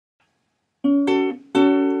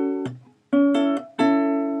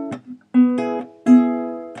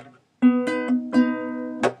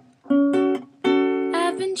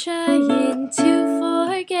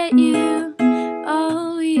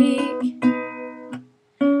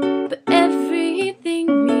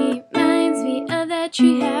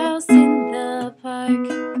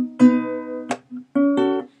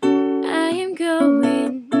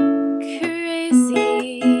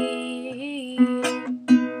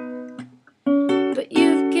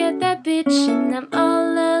kitchen, I'm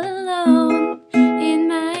all alone in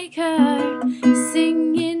my car,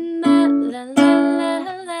 singing la la la la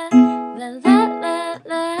la la la la la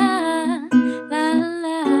la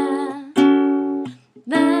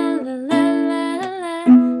la la la la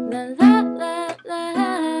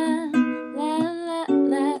la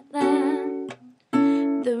la la.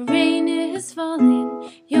 The rain is falling,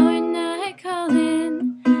 you're not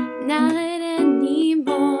calling, not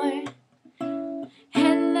anymore.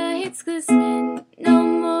 Headlights glistening, no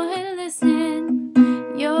more listening,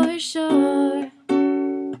 you're sure.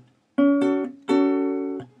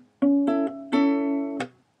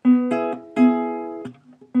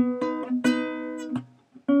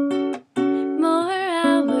 More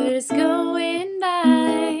hours going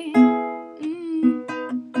by,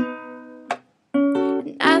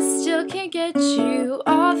 and I still can't get you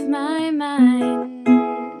off my mind,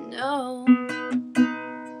 no.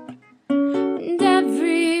 And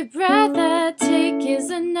every breath I take is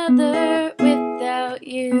another without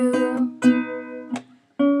you.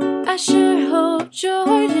 I sure hope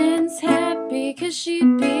Jordyn's happy, 'cause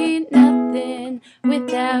she'd be nothing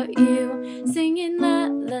without you. Singing la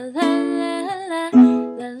la la la la la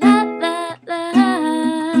la la la la la la la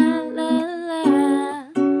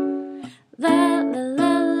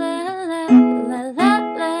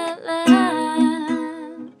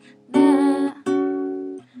la.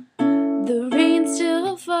 The rain's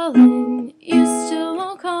still falling, you still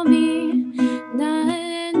won't call me, not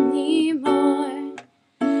anymore.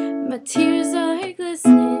 My tears are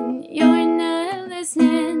glistening, you're not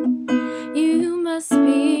listening, you must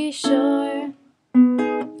be sure.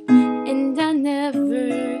 And I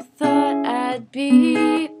never thought I'd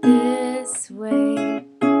be this way,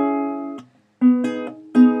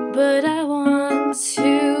 but I want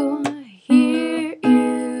to hear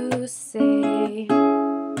you say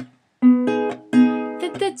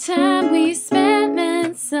that the time we spent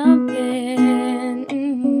meant something.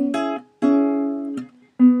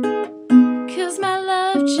 'Cause my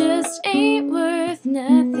love just ain't worth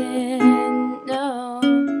nothing, no.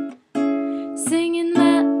 Singing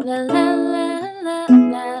la la la la la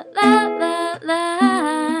la la la la la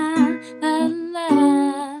la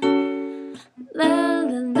la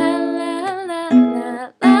la la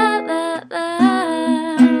la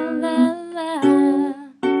la la.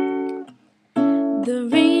 The